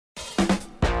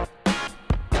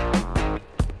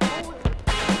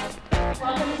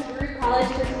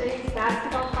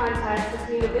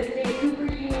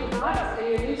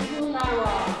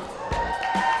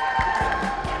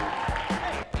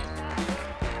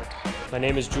My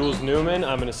name is Jules Newman.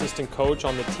 I'm an assistant coach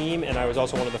on the team, and I was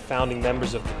also one of the founding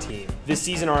members of the team. This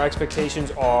season, our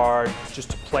expectations are just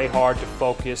to play hard, to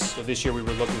focus. So this year, we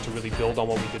were looking to really build on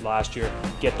what we did last year,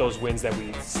 get those wins that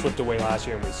we slipped away last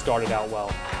year, and we started out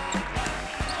well.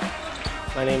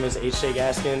 My name is H.J.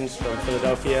 Gaskins from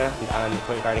Philadelphia. I'm the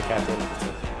point guard and captain of the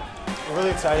team. We're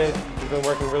really excited. We've been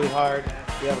working really hard.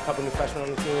 We have a couple new freshmen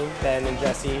on the team, Ben and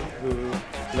Jesse, who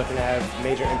are looking to have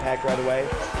major impact right away.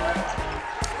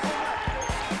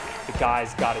 The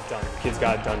guys got it done. The kids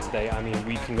got it done today. I mean,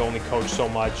 we can only coach so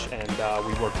much, and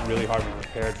we worked really hard. We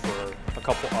prepared for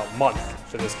a month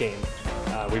for this game.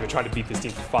 We've been trying to beat this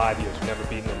team for 5 years. We've never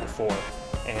beaten them before.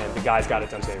 And the guys got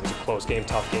it done today. It was a close game,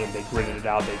 tough game. They gritted it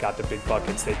out. They got the big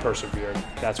buckets. They persevered.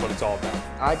 That's what it's all about.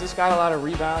 I just got a lot of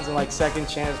rebounds and second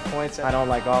chance points. I don't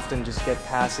often just get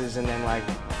passes and then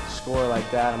score like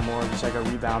that. I'm more just a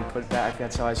rebound put back.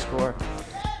 That's how I score.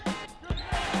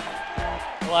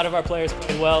 A lot of our players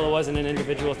played well. It wasn't an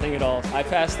individual thing at all. I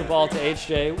passed the ball to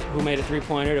HJ, who made a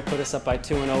three-pointer to put us up by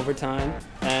 2 in overtime.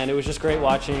 And it was just great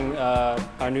watching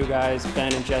our new guys,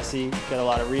 Ben and Jesse, get a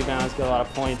lot of rebounds, get a lot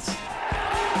of points.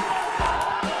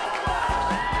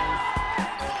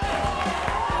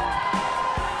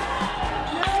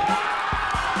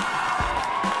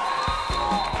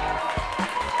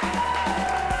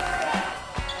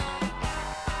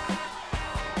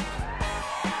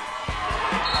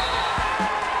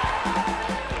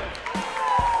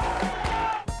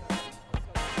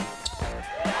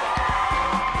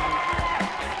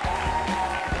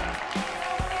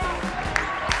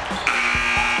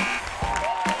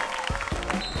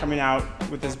 Coming out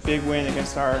with this big win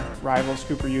against our rivals,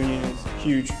 Cooper Union, is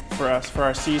huge for us, for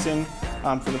our season,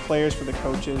 for the players, for the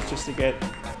coaches, just to get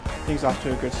things off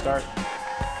to a good start.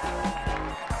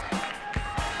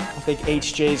 I think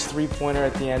HJ's three-pointer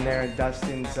at the end there and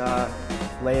Dustin's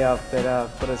layup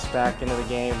that put us back into the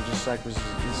game was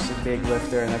just a big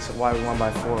lifter, and that's why we won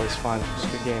by 4. It was fun. It was a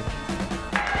good game.